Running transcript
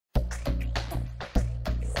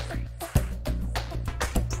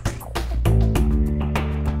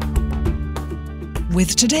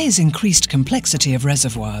With today's increased complexity of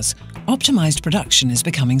reservoirs, optimised production is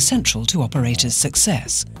becoming central to operators'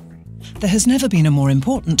 success. There has never been a more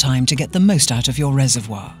important time to get the most out of your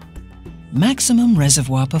reservoir. Maximum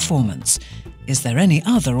reservoir performance. Is there any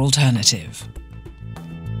other alternative?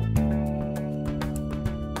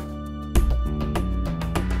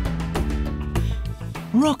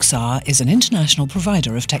 Roxar is an international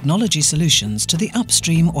provider of technology solutions to the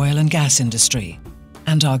upstream oil and gas industry,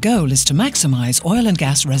 and our goal is to maximise oil and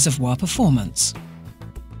gas reservoir performance.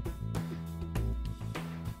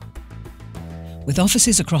 With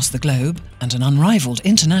offices across the globe and an unrivalled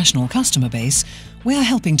international customer base, we are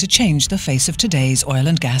helping to change the face of today's oil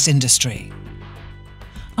and gas industry.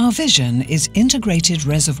 Our vision is Integrated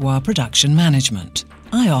Reservoir Production Management,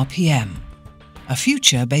 IRPM, a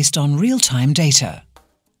future based on real-time data.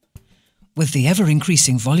 With the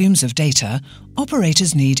ever-increasing volumes of data,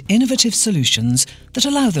 operators need innovative solutions that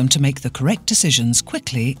allow them to make the correct decisions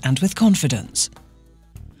quickly and with confidence.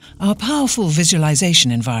 Our powerful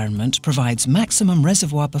visualization environment provides maximum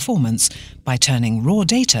reservoir performance by turning raw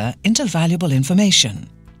data into valuable information.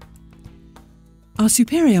 Our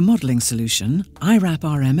superior modelling solution,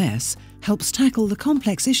 IRAP-RMS, helps tackle the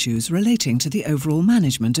complex issues relating to the overall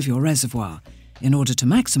management of your reservoir in order to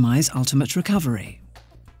maximise ultimate recovery.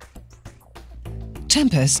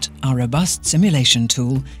 Tempest, our robust simulation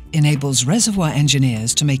tool, enables reservoir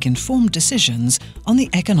engineers to make informed decisions on the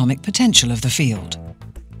economic potential of the field.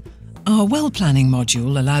 Our well planning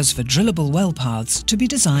module allows for drillable well paths to be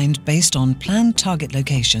designed based on planned target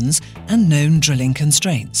locations and known drilling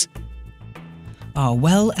constraints. Our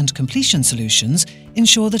well and completion solutions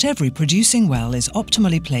ensure that every producing well is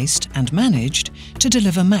optimally placed and managed to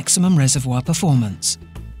deliver maximum reservoir performance.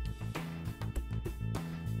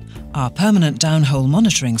 Our permanent downhole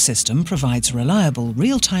monitoring system provides reliable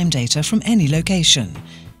real-time data from any location,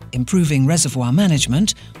 improving reservoir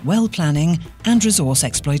management, well planning and resource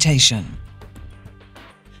exploitation.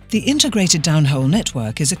 The integrated downhole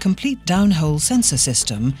network is a complete downhole sensor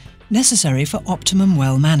system necessary for optimum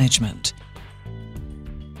well management.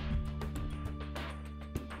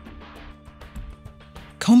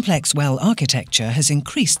 Complex well architecture has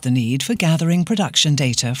increased the need for gathering production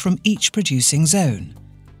data from each producing zone.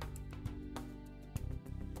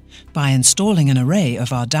 By installing an array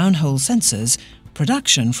of our downhole sensors,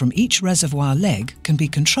 production from each reservoir leg can be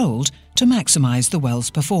controlled to maximise the well's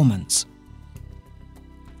performance.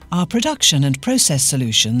 Our production and process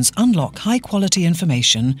solutions unlock high-quality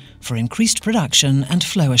information for increased production and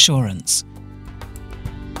flow assurance.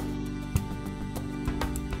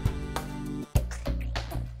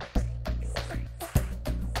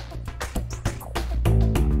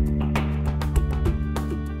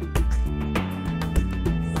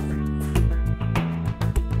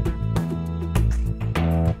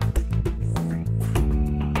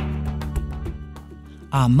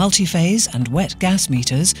 Our multi-phase and wet gas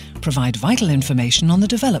meters provide vital information on the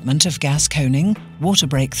development of gas coning, water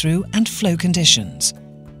breakthrough and flow conditions.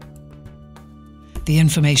 The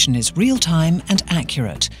information is real-time and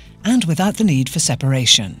accurate, and without the need for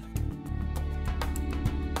separation.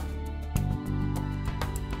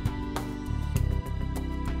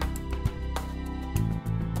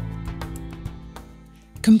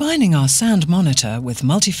 Combining our sand monitor with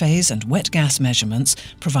multi-phase and wet gas measurements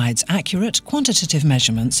provides accurate, quantitative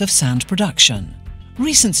measurements of sand production.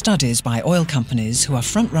 Recent studies by oil companies who are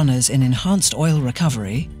front-runners in enhanced oil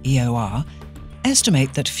recovery, EOR,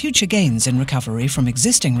 estimate that future gains in recovery from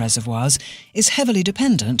existing reservoirs is heavily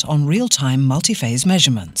dependent on real-time multi-phase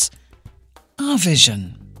measurements. Our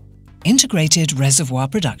vision: Integrated Reservoir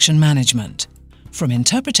Production Management. From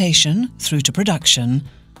interpretation through to production,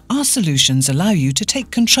 our solutions allow you to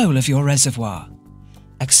take control of your reservoir,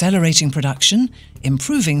 accelerating production,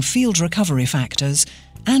 improving field recovery factors,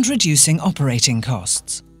 and reducing operating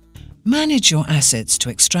costs. Manage your assets to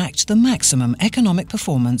extract the maximum economic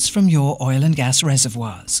performance from your oil and gas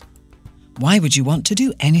reservoirs. Why would you want to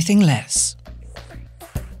do anything less?